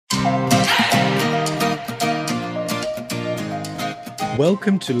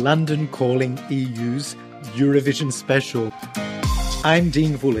Welcome to London Calling EU's Eurovision special. I'm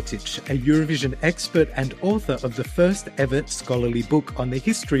Dean Vuletic, a Eurovision expert and author of the first ever scholarly book on the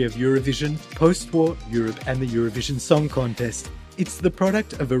history of Eurovision, post-war Europe and the Eurovision Song Contest. It's the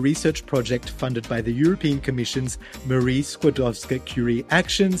product of a research project funded by the European Commission's Marie Skłodowska-Curie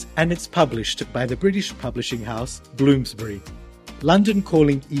Actions, and it's published by the British publishing house Bloomsbury. London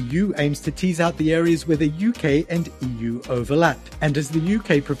Calling EU aims to tease out the areas where the UK and EU overlap. And as the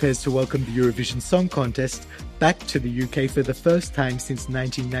UK prepares to welcome the Eurovision Song Contest back to the UK for the first time since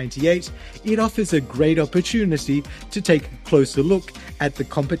 1998, it offers a great opportunity to take a closer look at the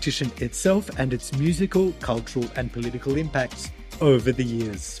competition itself and its musical, cultural and political impacts over the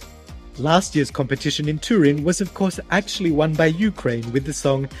years. Last year's competition in Turin was of course actually won by Ukraine with the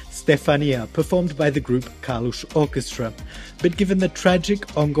song Stefania, performed by the group Kalush Orchestra. But given the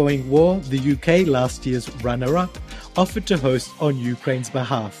tragic ongoing war, the UK, last year's runner-up, offered to host on Ukraine's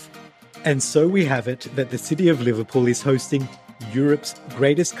behalf. And so we have it that the city of Liverpool is hosting Europe's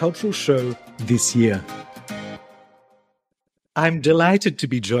greatest cultural show this year. I'm delighted to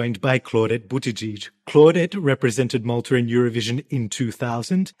be joined by Claudette Buttigieg. Claudette represented Malta in Eurovision in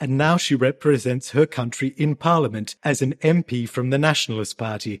 2000, and now she represents her country in Parliament as an MP from the Nationalist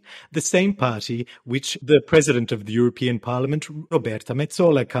Party, the same party which the President of the European Parliament, Roberta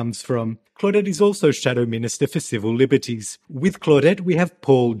Metsola, comes from. Claudette is also Shadow Minister for Civil Liberties. With Claudette, we have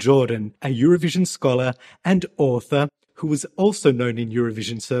Paul Jordan, a Eurovision scholar and author who was also known in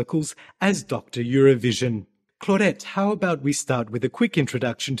Eurovision circles as Dr. Eurovision. Claudette, how about we start with a quick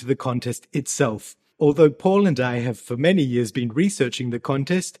introduction to the contest itself? Although Paul and I have for many years been researching the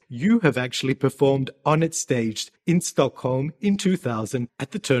contest, you have actually performed on its stage in Stockholm in 2000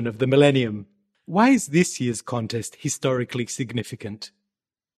 at the turn of the millennium. Why is this year's contest historically significant?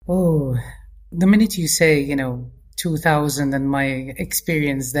 Oh, the minute you say, 2000 and my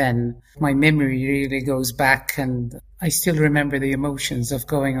experience then, my memory really goes back, and I still remember the emotions of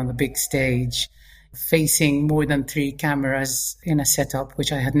going on the big stage, facing more than 3 cameras in a setup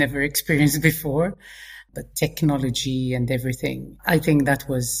which I had never experienced before. But technology and everything, I think that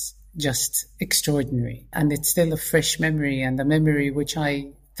was just extraordinary. And it's still a fresh memory, and a memory which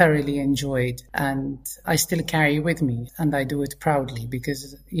I thoroughly enjoyed and I still carry with me, and I do it proudly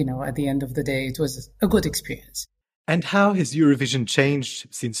because, at the end of the day, it was a good experience. And how has Eurovision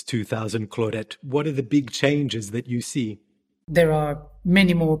changed since 2000, Claudette? What are the big changes that you see? There are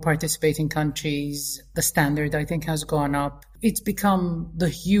many more participating countries. The standard, I think, has gone up. It's become the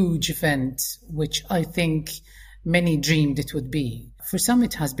huge event, which I think many dreamed it would be. For some,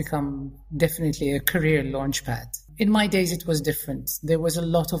 it has become definitely a career launchpad. In my days, it was different. There was a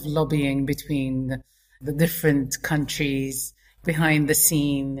lot of lobbying between the different countries. Behind the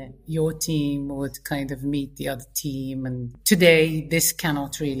scene, your team would kind of meet the other team. And today, this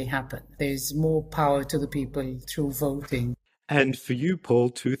cannot really happen. There's more power to the people through voting. And for you, Paul,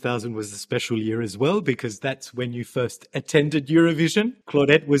 2000 was a special year as well, because that's when you first attended Eurovision.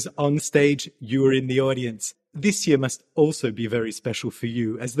 Claudette was on stage, you were in the audience. This year must also be very special for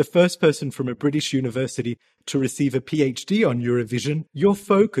you. As the first person from a British university to receive a PhD on Eurovision, your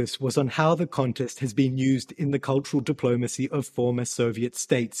focus was on how the contest has been used in the cultural diplomacy of former Soviet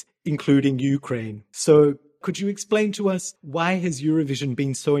states, including Ukraine. So could you explain to us, why has Eurovision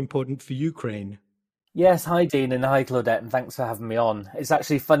been so important for Ukraine? Yes, hi Dean and hi Claudette, and thanks for having me on. It's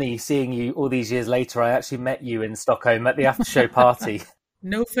actually funny seeing you all these years later. I actually met you in Stockholm at the after-show party.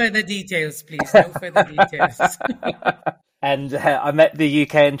 No further details, please. No further details. And I met the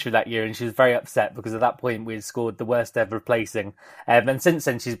UK entry that year, and she was very upset because at that point we had scored the worst ever placing. And since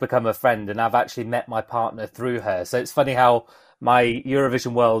then she's become a friend, and I've actually met my partner through her. So it's funny how my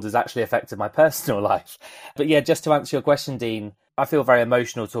Eurovision world has actually affected my personal life. But yeah, just to answer your question, Dean, I feel very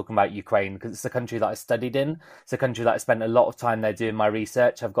emotional talking about Ukraine because it's a country that I studied in. It's a country that I spent a lot of time there doing my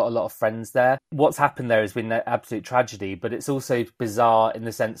research. I've got a lot of friends there. What's happened there has been an absolute tragedy, but it's also bizarre in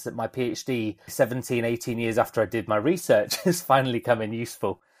the sense that my PhD, 17, 18 years after I did my research, has finally come in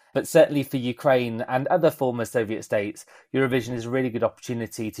useful. But certainly for Ukraine and other former Soviet states, Eurovision is a really good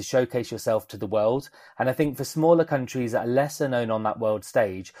opportunity to showcase yourself to the world. And I think for smaller countries that are lesser known on that world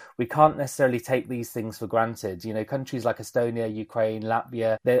stage, we can't necessarily take these things for granted. Countries like Estonia, Ukraine,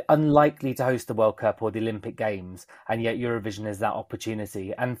 Latvia, they're unlikely to host the World Cup or the Olympic Games. And yet Eurovision is that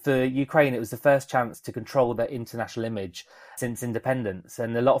opportunity. And for Ukraine, it was the first chance to control their international image since independence.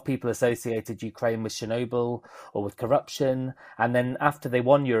 And a lot of people associated Ukraine with Chernobyl or with corruption. And then after they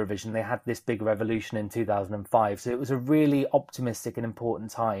won Eurovision, they had this big revolution in 2005. So it was a really optimistic and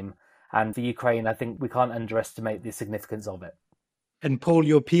important time. And for Ukraine, I think we can't underestimate the significance of it. And Paul,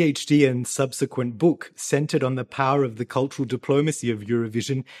 your PhD and subsequent book centered on the power of the cultural diplomacy of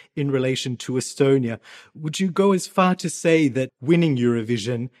Eurovision in relation to Estonia. Would you go as far to say that winning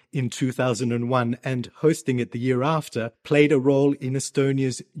Eurovision in 2001 and hosting it the year after played a role in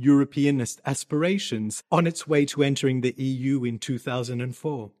Estonia's Europeanist aspirations on its way to entering the EU in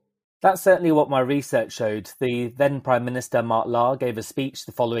 2004? That's certainly what my research showed. The then Prime Minister Mark Lahr gave a speech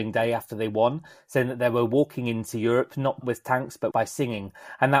the following day after they won, saying that they were walking into Europe not with tanks but by singing.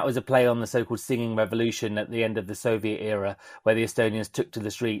 And that was a play on the so-called singing revolution at the end of the Soviet era, where the Estonians took to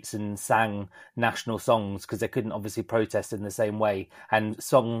the streets and sang national songs because they couldn't obviously protest in the same way. And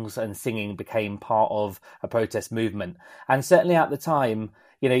songs and singing became part of a protest movement. And certainly at the time,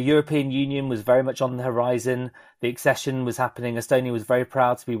 European Union was very much on the horizon. The accession was happening. Estonia was very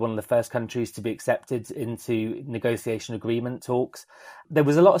proud to be one of the first countries to be accepted into negotiation agreement talks. There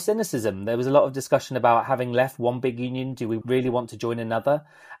was a lot of cynicism. There was a lot of discussion about having left one big union, do we really want to join another?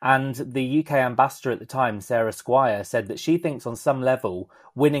 And the UK ambassador at the time, Sarah Squire, said that she thinks on some level,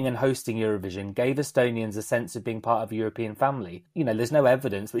 winning and hosting Eurovision gave Estonians a sense of being part of a European family. There's no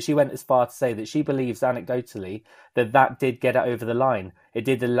evidence, but she went as far to say that she believes anecdotally that did get it over the line. It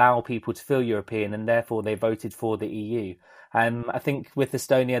did allow people to feel European, and therefore they voted for the EU. I think with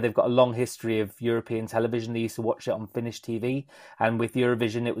Estonia, they've got a long history of European television. They used to watch it on Finnish TV. And with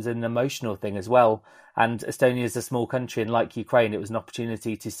Eurovision, it was an emotional thing as well. And Estonia is a small country, and like Ukraine, it was an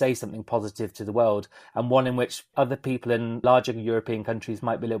opportunity to say something positive to the world, and one in which other people in larger European countries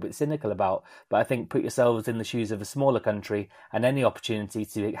might be a little bit cynical about. But I think put yourselves in the shoes of a smaller country, and any opportunity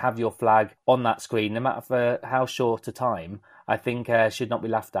to have your flag on that screen, no matter for how short a time, I think should not be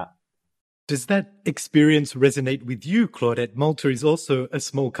laughed at. Does that experience resonate with you, Claudette? Malta is also a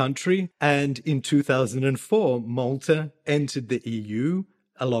small country, and in 2004, Malta entered the EU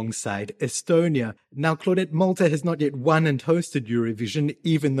alongside Estonia. Now, Claudette, Malta has not yet won and hosted Eurovision,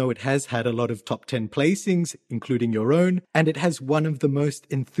 even though it has had a lot of top 10 placings, including your own, and it has one of the most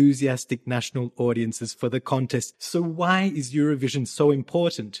enthusiastic national audiences for the contest. So why is Eurovision so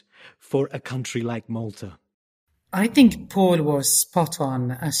important for a country like Malta? I think Paul was spot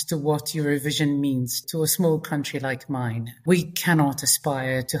on as to what Eurovision means to a small country like mine. We cannot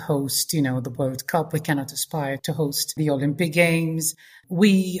aspire to host, the World Cup. We cannot aspire to host the Olympic Games.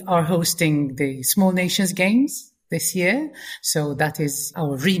 We are hosting the Small Nations Games this year. So that is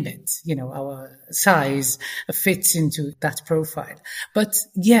our remit, our size fits into that profile. But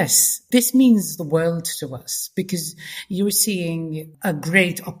yes, this means the world to us because you're seeing a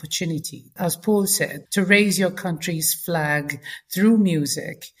great opportunity, as Paul said, to raise your country's flag through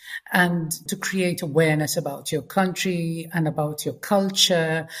music and to create awareness about your country and about your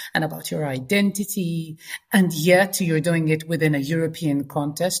culture and about your identity. And yet you're doing it within a European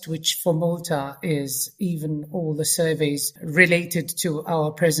context, which for Malta is even all the surveys related to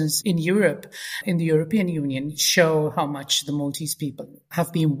our presence in Europe, in the European Union, show how much the Maltese people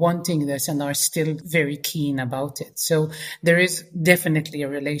have been wanting this and are still very keen about it. So there is definitely a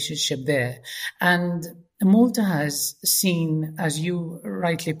relationship there. And Malta has seen, as you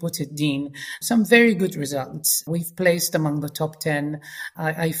rightly put it, Dean, some very good results. We've placed among the top 10.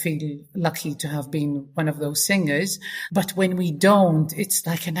 I feel lucky to have been one of those singers. But when we don't, it's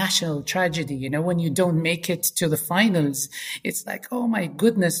like a national tragedy. When you don't make it to the finals, it's like, oh my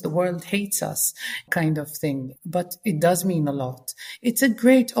goodness, the world hates us kind of thing. But it does mean a lot. It's a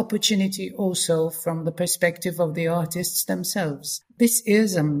great opportunity also from the perspective of the artists themselves. This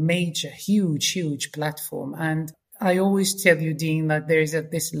is a major, huge platform. And I always tell you, Dean, that there is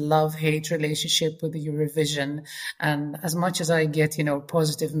this love-hate relationship with the Eurovision. And as much as I get,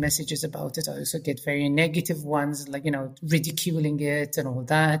 positive messages about it, I also get very negative ones, like, ridiculing it and all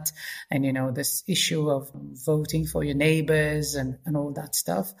that. And, this issue of voting for your neighbors and all that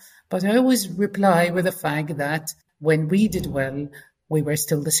stuff. But I always reply with the fact that when we did well, we were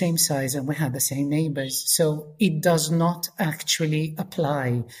still the same size and we had the same neighbors. So it does not actually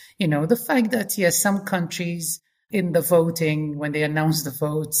apply. The fact that, yes, some countries in the voting, when they announce the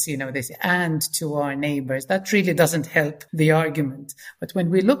votes, they say, and to our neighbors, that really doesn't help the argument. But when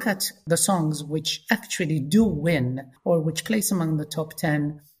we look at the songs which actually do win or which place among the top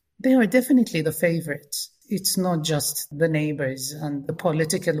 10, they are definitely the favorites. It's not just the neighbors and the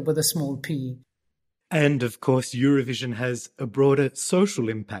political with a small p. And of course, Eurovision has a broader social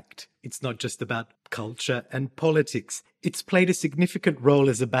impact. It's not just about culture and politics. It's played a significant role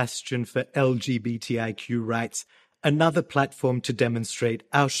as a bastion for LGBTIQ rights, another platform to demonstrate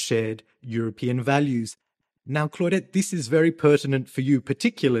our shared European values. Now, Claudette, this is very pertinent for you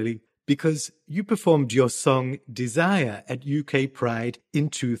particularly because you performed your song Desire at UK Pride in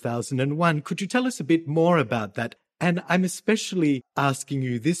 2001. Could you tell us a bit more about that And I'm especially asking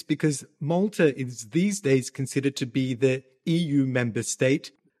you this because Malta is these days considered to be the EU member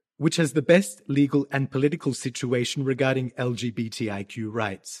state which has the best legal and political situation regarding LGBTIQ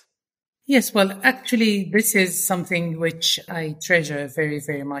rights. Yes, well, actually, this is something which I treasure very,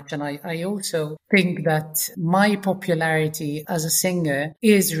 very much. And I also think that my popularity as a singer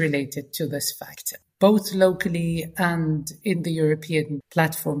is related to this fact. Both locally and in the European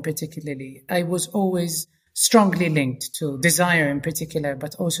platform particularly, I was always strongly linked to Desire in particular,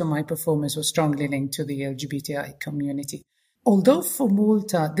 but also my performance was strongly linked to the LGBTI community. Although for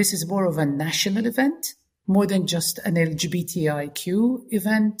Malta, this is more of a national event, more than just an LGBTIQ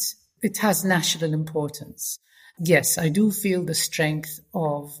event, it has national importance. Yes, I do feel the strength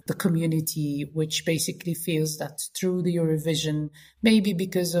of the community, which basically feels that through the Eurovision, maybe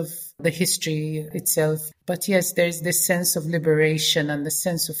because of the history itself, but yes, there's this sense of liberation and the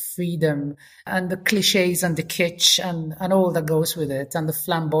sense of freedom and the cliches and the kitsch and all that goes with it and the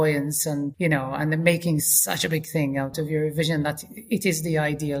flamboyance and, and the making such a big thing out of Eurovision that it is the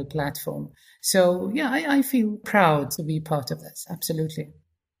ideal platform. So yeah, I feel proud to be part of this. Absolutely.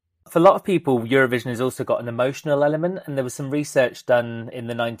 For a lot of people, Eurovision has also got an emotional element, and there was some research done in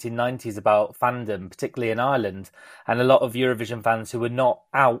the 1990s about fandom, particularly in Ireland, and a lot of Eurovision fans who were not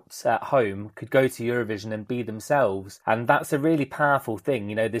out at home could go to Eurovision and be themselves, and that's a really powerful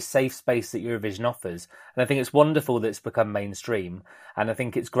thing, this safe space that Eurovision offers, and I think it's wonderful that it's become mainstream, and I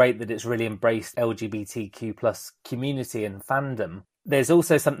think it's great that it's really embraced LGBTQ plus community and fandom. There's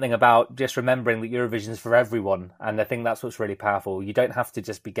also something about just remembering that Eurovision is for everyone, and I think that's what's really powerful. You don't have to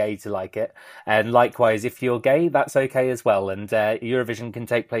just be gay to like it, and likewise, if you're gay, that's okay as well, and Eurovision can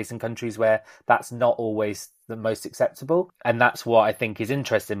take place in countries where that's not always the most acceptable, and that's what I think is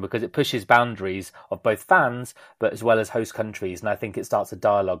interesting because it pushes boundaries of both fans, but as well as host countries, and I think it starts a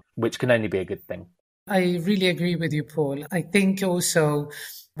dialogue, which can only be a good thing. I really agree with you, Paul. I think also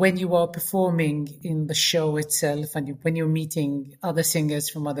when you are performing in the show itself and when you're meeting other singers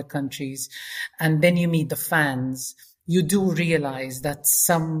from other countries and then you meet the fans, you do realize that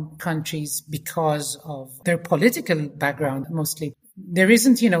some countries, because of their political background mostly, there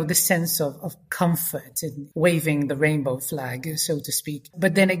isn't, the sense of comfort in waving the rainbow flag, so to speak.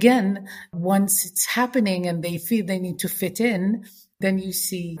 But then again, once it's happening and they feel they need to fit in, then you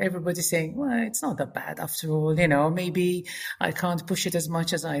see everybody saying, well, it's not that bad after all, maybe I can't push it as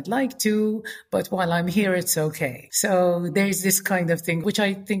much as I'd like to, but while I'm here, it's okay. So there's this kind of thing, which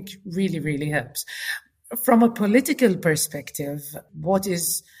I think really, really helps. From a political perspective, what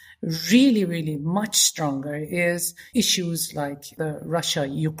is really, really much stronger is issues like the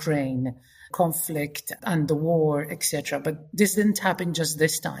Russia-Ukraine conflict and the war, etc. But this didn't happen just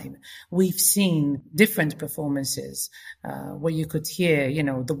this time. We've seen different performances where you could hear,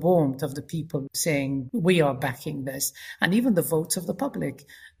 the warmth of the people saying, we are backing this. And even the votes of the public,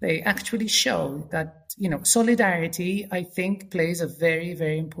 they actually show that, solidarity, I think, plays a very,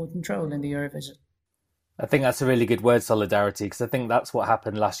 very important role in the Eurovision. I think that's a really good word, solidarity, because I think that's what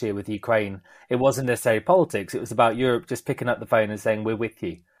happened last year with Ukraine. It wasn't necessarily politics. It was about Europe just picking up the phone and saying, we're with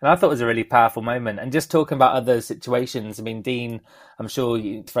you. And I thought it was a really powerful moment. And just talking about other situations, I mean, Dean, I'm sure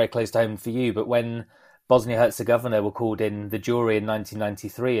it's very close to home for you, but when Bosnia-Herzegovina were called in the jury in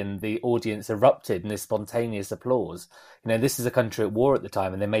 1993 and the audience erupted in this spontaneous applause, this is a country at war at the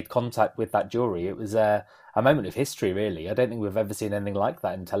time and they made contact with that jury. It was a moment of history, really. I don't think we've ever seen anything like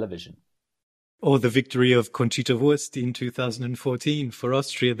that in television. Or the victory of Conchita Wurst in 2014 for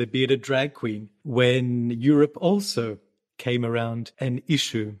Austria, the bearded drag queen, when Europe also came around an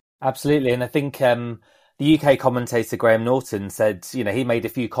issue. Absolutely. And I think the UK commentator Graham Norton said, he made a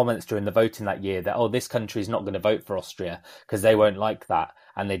few comments during the voting that year that, this country is not going to vote for Austria because they won't like that.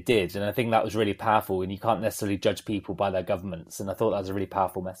 And they did. And I think that was really powerful. And you can't necessarily judge people by their governments. And I thought that was a really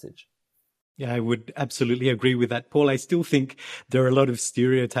powerful message. Yeah, I would absolutely agree with that, Paul. I still think there are a lot of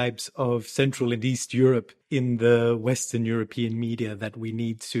stereotypes of Central and East Europe in the Western European media that we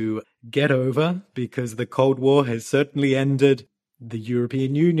need to get over because the Cold War has certainly ended. The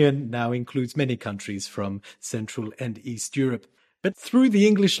European Union now includes many countries from Central and East Europe. But through the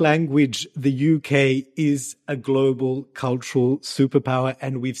English language, the UK is a global cultural superpower,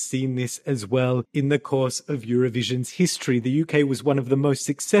 and we've seen this as well in the course of Eurovision's history. The UK was one of the most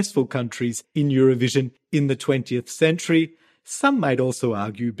successful countries in Eurovision in the 20th century. Some might also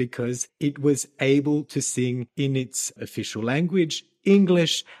argue because it was able to sing in its official language,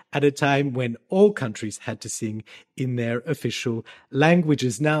 English, at a time when all countries had to sing in their official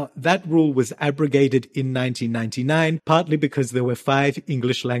languages. Now, that rule was abrogated in 1999, partly because there were 5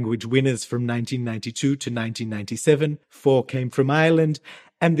 English language winners from 1992 to 1997. 4 came from Ireland,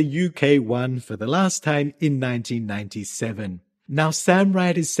 and the UK won for the last time in 1997. Now, Sam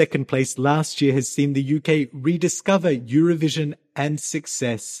Ryder's second place last year has seen the UK rediscover Eurovision and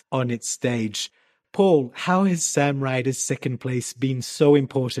success on its stage. Paul, how has Sam Ryder's second place been so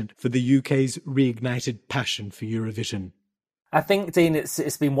important for the UK's reignited passion for Eurovision? I think, Dean,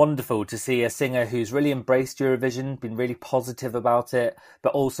 it's been wonderful to see a singer who's really embraced Eurovision, been really positive about it,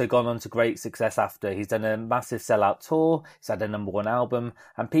 but also gone on to great success after. He's done a massive sellout tour, he's had a #1 album,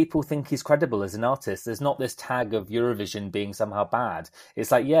 and people think he's credible as an artist. There's not this tag of Eurovision being somehow bad.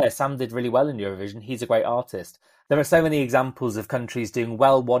 It's like, yeah, Sam did really well in Eurovision, he's a great artist. There are so many examples of countries doing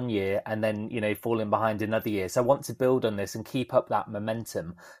well one year and then, falling behind another year. So I want to build on this and keep up that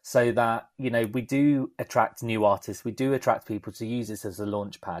momentum so that, we do attract new artists. We do attract people to use this as a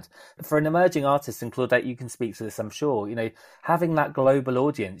launch pad. For an emerging artist, and Claudette, you can speak to this, I'm sure, having that global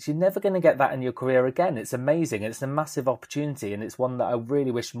audience, you're never going to get that in your career again. It's amazing. It's a massive opportunity, and it's one that I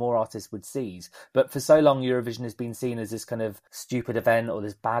really wish more artists would seize. But for so long, Eurovision has been seen as this kind of stupid event or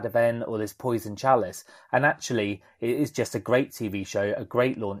this bad event or this poison chalice. And actually, it is just a great TV show, a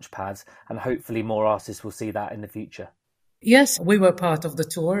great launch pad, and hopefully more artists will see that in the future. Yes, we were part of the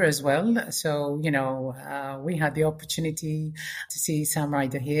tour as well. So, we had the opportunity to see Sam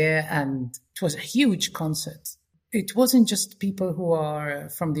Ryder here, and it was a huge concert. It wasn't just people who are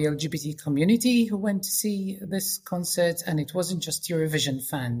from the LGBT community who went to see this concert, and it wasn't just Eurovision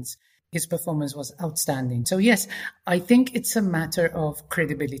fans. His performance was outstanding. So yes, I think it's a matter of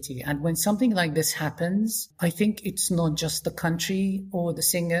credibility. And when something like this happens, I think it's not just the country or the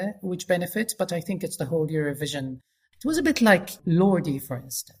singer which benefits, but I think it's the whole Eurovision. It was a bit like Lordi, for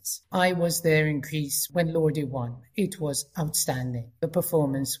instance. I was there in Greece when Lordi won. It was outstanding. The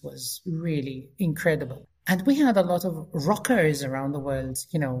performance was really incredible. And we had a lot of rockers around the world,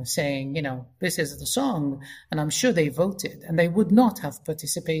 saying, this is the song. And I'm sure they voted. And they would not have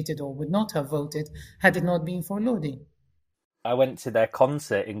participated or would not have voted had it not been for Lordi. I went to their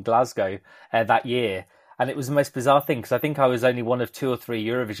concert in Glasgow that year. And it was the most bizarre thing, because I think I was only one of 2 or 3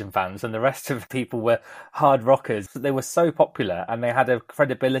 Eurovision fans, and the rest of the people were hard rockers. They were so popular, and they had a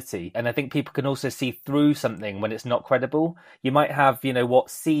credibility. And I think people can also see through something when it's not credible. You might have,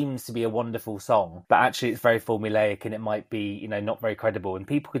 what seems to be a wonderful song, but actually it's very formulaic, and it might be, not very credible. And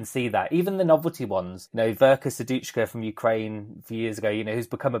people can see that. Even the novelty ones, Verka Serduchka from Ukraine a few years ago, who's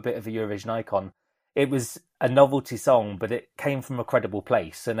become a bit of a Eurovision icon. It was a novelty song, but it came from a credible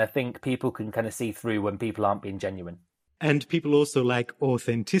place. And I think people can kind of see through when people aren't being genuine. And people also like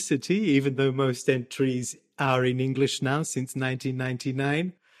authenticity, even though most entries are in English now since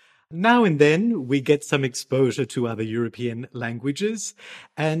 1999. Now and then we get some exposure to other European languages.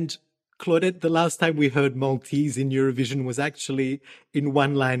 And Claudette, the last time we heard Maltese in Eurovision was actually in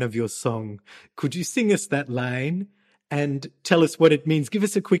one line of your song. Could you sing us that line and tell us what it means? Give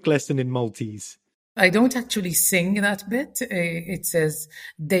us a quick lesson in Maltese. I don't actually sing that bit. It says,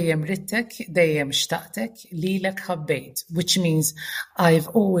 Dejjem rittek, dejjem xtaqtek, lilek ħabbejt, which means I've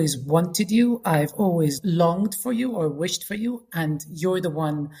always wanted you, I've always longed for you or wished for you, and you're the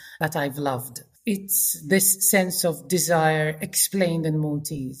one that I've loved. It's this sense of desire explained in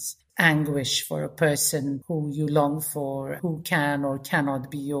Maltese. Anguish for a person who you long for, who can or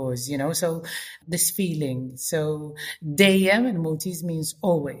cannot be yours, so this feeling. So dejjem in Maltese means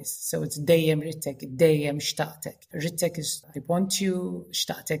always. So it's dejjem rittek, dejjem xtaqtek. Rittek is I want you,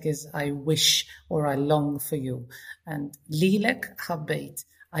 xtaqtek is I wish or I long for you. And lilek ħabbejt,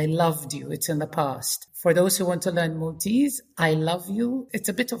 I loved you. It's in the past. For those who want to learn Maltese, I love you. It's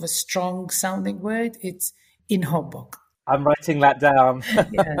a bit of a strong sounding word. It's inhobbok. I'm writing that down.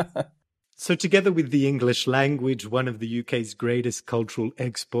 Yes. So together with the English language, one of the UK's greatest cultural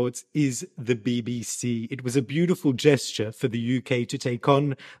exports is the BBC. It was a beautiful gesture for the UK to take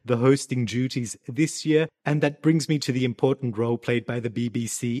on the hosting duties this year. And that brings me to the important role played by the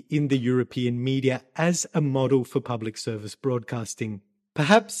BBC in the European media as a model for public service broadcasting.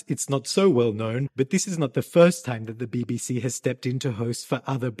 Perhaps it's not so well known, but this is not the first time that the BBC has stepped in to host for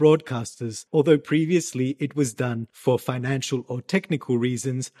other broadcasters, although previously it was done for financial or technical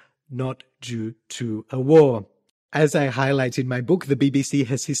reasons, not due to a war. As I highlight in my book, the BBC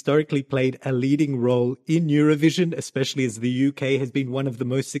has historically played a leading role in Eurovision, especially as the UK has been one of the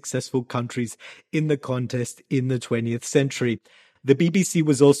most successful countries in the contest in the 20th century. The BBC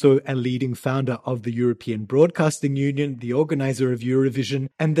was also a leading founder of the European Broadcasting Union, the organizer of Eurovision,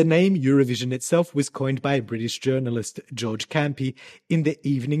 and the name Eurovision itself was coined by British journalist George Campy in the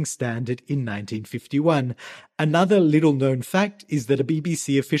Evening Standard in 1951. Another little-known fact is that a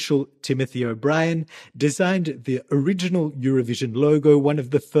BBC official, Timothy O'Brien, designed the original Eurovision logo, one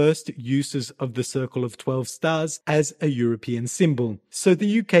of the first uses of the Circle of 12 Stars, as a European symbol. So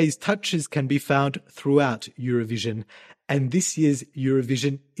the UK's touches can be found throughout Eurovision. And this year's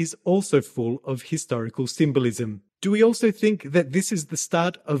Eurovision is also full of historical symbolism. Do we also think that this is the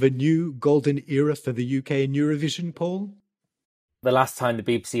start of a new golden era for the UK in Eurovision, Paul? The last time the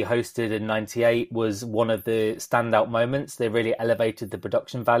BBC hosted in 98 was one of the standout moments. They really elevated the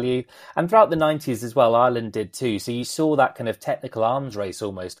production value. And throughout the 90s as well, Ireland did too. So you saw that kind of technical arms race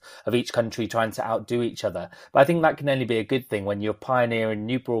almost of each country trying to outdo each other. But I think that can only be a good thing when you're pioneering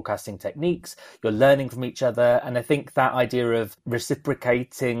new broadcasting techniques, you're learning from each other. And I think that idea of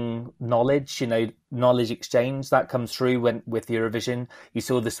reciprocating knowledge, knowledge exchange that comes through with Eurovision. You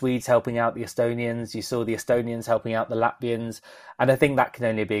saw the Swedes helping out the Estonians, you saw the Estonians helping out the Latvians, and I think that can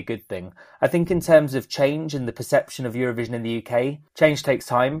only be a good thing. I think in terms of change and the perception of Eurovision in the UK, change takes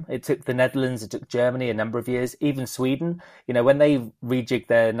time. It took the Netherlands, it took Germany a number of years, even Sweden. When they rejigged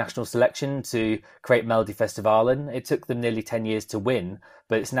their national selection to create Melodifestivalen, it took them nearly 10 years to win,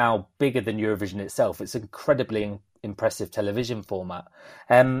 but it's now bigger than Eurovision itself. It's incredibly impressive television format.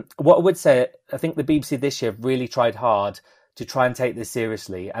 What I would say, I think the BBC this year really tried hard to try and take this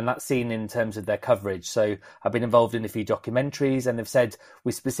seriously, and that's seen in terms of their coverage. So I've been involved in a few documentaries, and they've said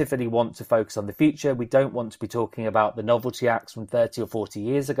we specifically want to focus on the future. We don't want to be talking about the novelty acts from 30 or 40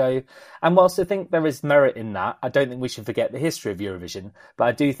 years ago. And whilst I think there is merit in that, I don't think we should forget the history of Eurovision, but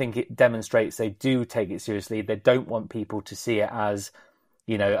I do think it demonstrates they do take it seriously. They don't want people to see it as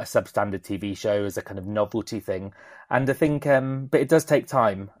a substandard TV show, as a kind of novelty thing. And I think, but it does take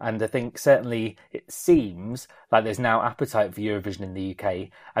time. And I think certainly it seems like there's now appetite for Eurovision in the UK.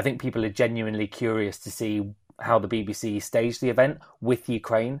 I think people are genuinely curious to see how the BBC staged the event with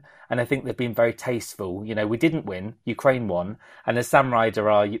Ukraine. And I think they've been very tasteful. We didn't win, Ukraine won. And as Sam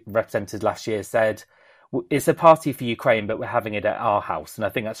Ryder, our representative last year, said, it's a party for Ukraine, but we're having it at our house. And I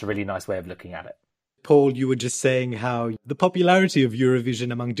think that's a really nice way of looking at it. Paul, you were just saying how the popularity of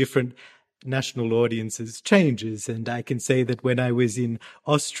Eurovision among different national audiences changes. And I can say that when I was in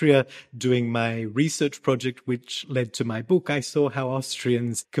Austria doing my research project, which led to my book, I saw how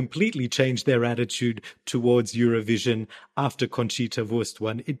Austrians completely changed their attitude towards Eurovision after Conchita Wurst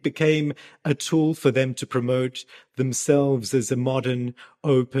won. It became a tool for them to promote themselves as a modern,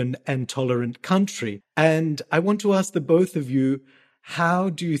 open and tolerant country. And I want to ask the both of you, how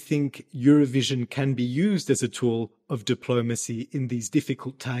do you think Eurovision can be used as a tool of diplomacy in these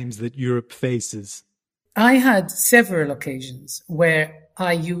difficult times that Europe faces? I had several occasions where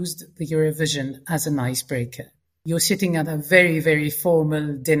I used the Eurovision as an icebreaker. You're sitting at a very, very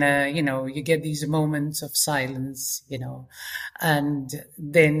formal dinner, you get these moments of silence, and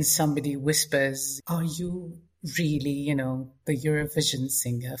then somebody whispers, "Are you really, the Eurovision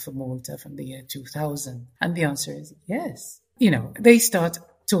singer for Malta from the year 2000? And the answer is yes. They start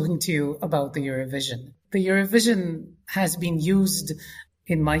talking to you about the Eurovision. The Eurovision has been used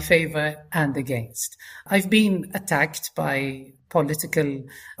in my favor and against. I've been attacked by political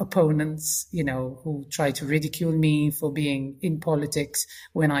opponents, who try to ridicule me for being in politics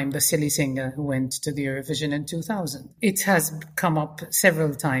when I'm the silly singer who went to the Eurovision in 2000. It has come up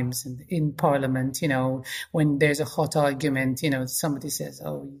several times in Parliament, when there's a hot argument, somebody says,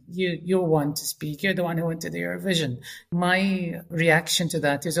 "Oh, you're one to speak. You're the one who went to the Eurovision." My reaction to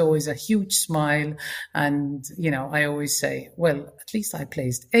that is always a huge smile. And, I always say, well, at least I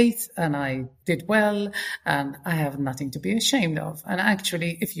placed 8th and I did well and I have nothing to be ashamed of. And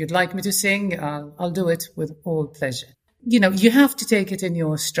actually, if you'd like me to sing, I'll do it with all pleasure. You have to take it in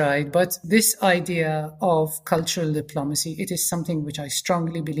your stride, but this idea of cultural diplomacy, it is something which I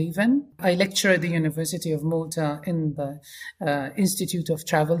strongly believe in. I lecture at the University of Malta in the Institute of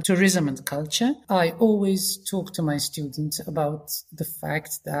Travel, Tourism and Culture. I always talk to my students about the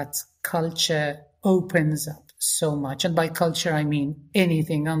fact that culture opens up so much. And by culture, I mean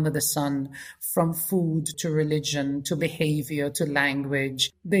anything under the sun, from food to religion, to behavior, to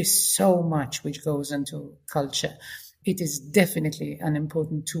language. There's so much which goes into culture. It is definitely an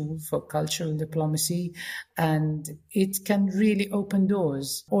important tool for cultural diplomacy, and it can really open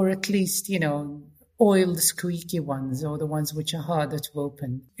doors, or at least, oil the squeaky ones or the ones which are harder to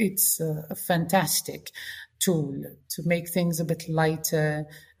open. It's a fantastic tool to make things a bit lighter,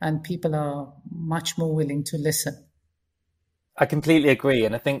 and people are much more willing to listen. I completely agree.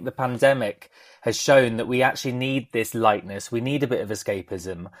 And I think the pandemic has shown that we actually need this lightness. We need a bit of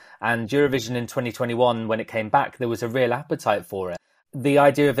escapism. And Eurovision in 2021, when it came back, there was a real appetite for it. The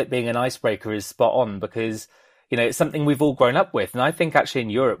idea of it being an icebreaker is spot on because, it's something we've all grown up with. And I think actually in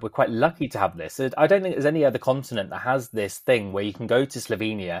Europe, we're quite lucky to have this. I don't think there's any other continent that has this thing where you can go to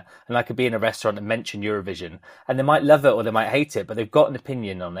Slovenia and I could be in a restaurant and mention Eurovision and they might love it or they might hate it, but they've got an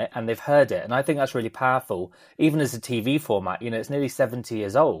opinion on it and they've heard it. And I think that's really powerful, even as a TV format. It's nearly 70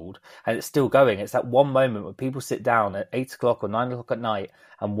 years old and it's still going. It's that one moment where people sit down at 8 o'clock or 9 o'clock at night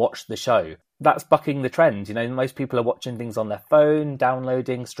and watch the show. That's bucking the trend. Most people are watching things on their phone,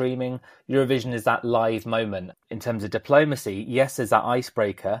 downloading, streaming. Eurovision is that live moment. In terms of diplomacy, yes, there's that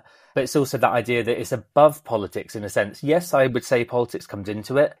icebreaker, but it's also that idea that it's above politics in a sense. Yes, I would say politics comes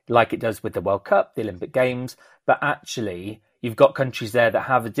into it, like it does with the World Cup, the Olympic Games, but actually you've got countries there that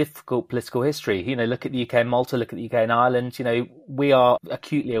have a difficult political history. Look at the UK and Malta, look at the UK and Ireland. We are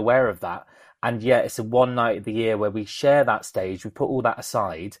acutely aware of that. And yet it's a one night of the year where we share that stage, we put all that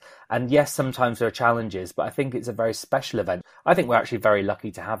aside. And yes, sometimes there are challenges, but I think it's a very special event. I think we're actually very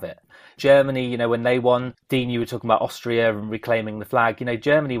lucky to have it. Germany, when they won, Dean, you were talking about Austria and reclaiming the flag.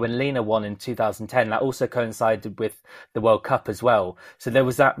 Germany, when Lena won in 2010, that also coincided with the World Cup as well. So there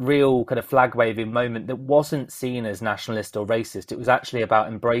was that real kind of flag waving moment that wasn't seen as nationalist or racist. It was actually about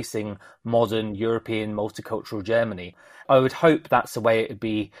embracing modern European multicultural Germany. I would hope that's the way it would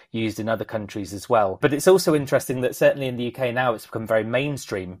be used in other countries as well. But it's also interesting that certainly in the UK now it's become very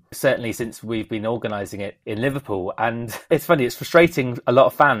mainstream, certainly since we've been organising it in Liverpool. And it's funny, it's frustrating a lot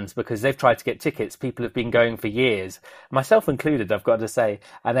of fans because they've tried to get tickets. People have been going for years, myself included, I've got to say,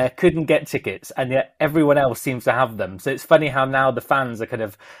 and they couldn't get tickets, and yet everyone else seems to have them. So it's funny how now the fans are kind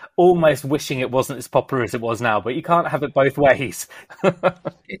of almost wishing it wasn't as popular as it was now, but you can't have it both ways.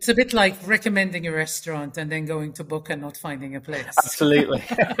 It's a bit like recommending a restaurant and then going to book and not finding a place. Absolutely.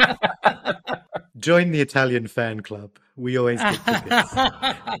 Join the Italian fan club. We always get tickets.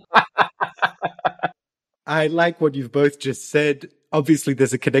 I like what you've both just said. Obviously,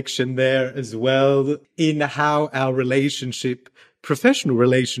 there's a connection there as well in how our professional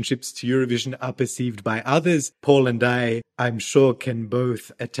relationships to Eurovision are perceived by others. Paul and I'm sure, can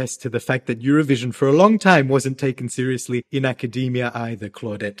both attest to the fact that Eurovision for a long time wasn't taken seriously in academia either,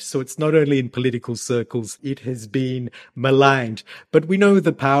 Claudette. So it's not only in political circles, it has been maligned. But we know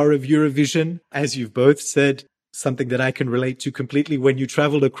the power of Eurovision, as you've both said. Something that I can relate to completely. When you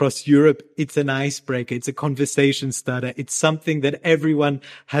travel across Europe, it's an icebreaker. It's a conversation starter. It's something that everyone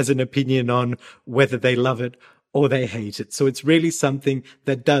has an opinion on, whether they love it or they hate it. So it's really something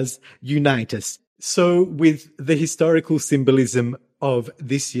that does unite us. So with the historical symbolism of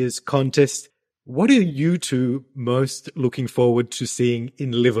this year's contest, what are you two most looking forward to seeing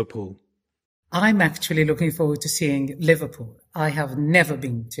in Liverpool? I'm actually looking forward to seeing Liverpool. I have never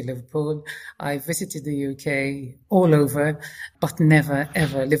been to Liverpool. I visited the UK all over, but never,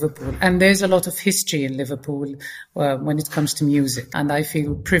 ever Liverpool. And there's a lot of history in Liverpool when it comes to music. And I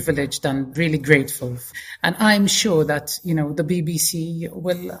feel privileged and really grateful. And I'm sure that, the BBC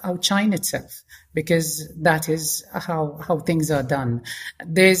will outshine itself, because that is how things are done.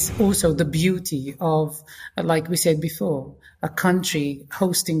 There's also the beauty of, like we said before, a country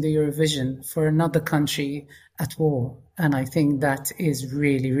hosting the Eurovision for another country at war. And I think that is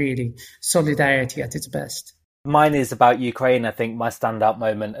really, really solidarity at its best. Mine is about Ukraine, I think, my standout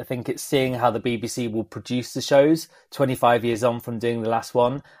moment. I think it's seeing how the BBC will produce the shows 25 years on from doing the last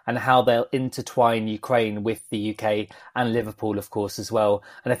one, and how they'll intertwine Ukraine with the UK and Liverpool, of course, as well.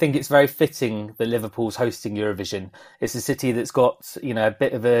 And I think it's very fitting that Liverpool's hosting Eurovision. It's a city that's got, a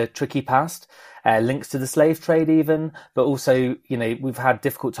bit of a tricky past. Links to the slave trade even, but also, we've had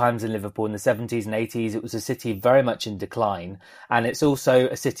difficult times in Liverpool in the 70s and 80s. It was a city very much in decline, and it's also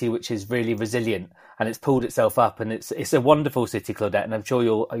a city which is really resilient, and it's pulled itself up, and it's a wonderful city, Claudette, and I'm sure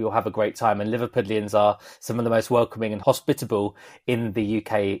you'll have a great time. And Liverpudlians are some of the most welcoming and hospitable in the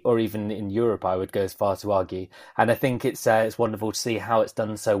UK, or even in Europe, I would go as far to argue. And I think it's wonderful to see how it's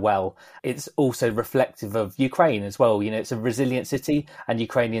done so well. It's also reflective of Ukraine as well. It's a resilient city, and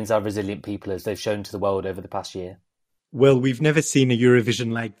Ukrainians are resilient people, as they've shown to the world over the past year. Well, we've never seen a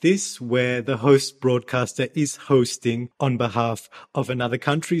Eurovision like this, where the host broadcaster is hosting on behalf of another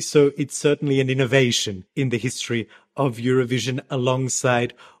country. So it's certainly an innovation in the history of Eurovision,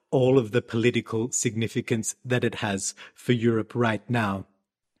 alongside all of the political significance that it has for Europe right now.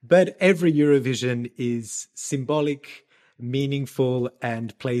 But every Eurovision is symbolic, meaningful,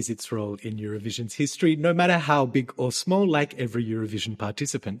 and plays its role in Eurovision's history, no matter how big or small, like every Eurovision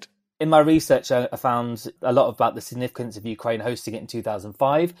participant. In my research, I found a lot about the significance of Ukraine hosting it in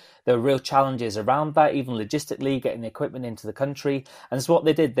 2005. There were real challenges around that, even logistically, getting the equipment into the country. And so what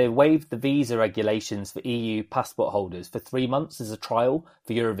they did, they waived the visa regulations for EU passport holders for 3 months as a trial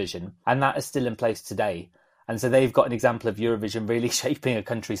for Eurovision. And that is still in place today. And so they've got an example of Eurovision really shaping a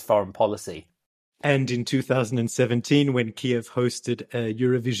country's foreign policy. And in 2017, when Kiev hosted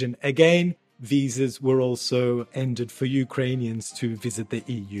Eurovision again, visas were also ended for Ukrainians to visit the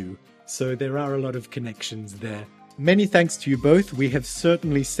EU. So there are a lot of connections there. Many thanks to you both. We have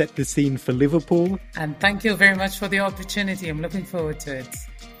certainly set the scene for Liverpool. And thank you very much for the opportunity. I'm looking forward to it.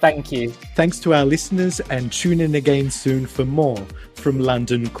 Thank you. Thanks to our listeners, and tune in again soon for more from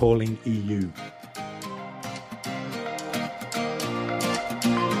London Calling EU.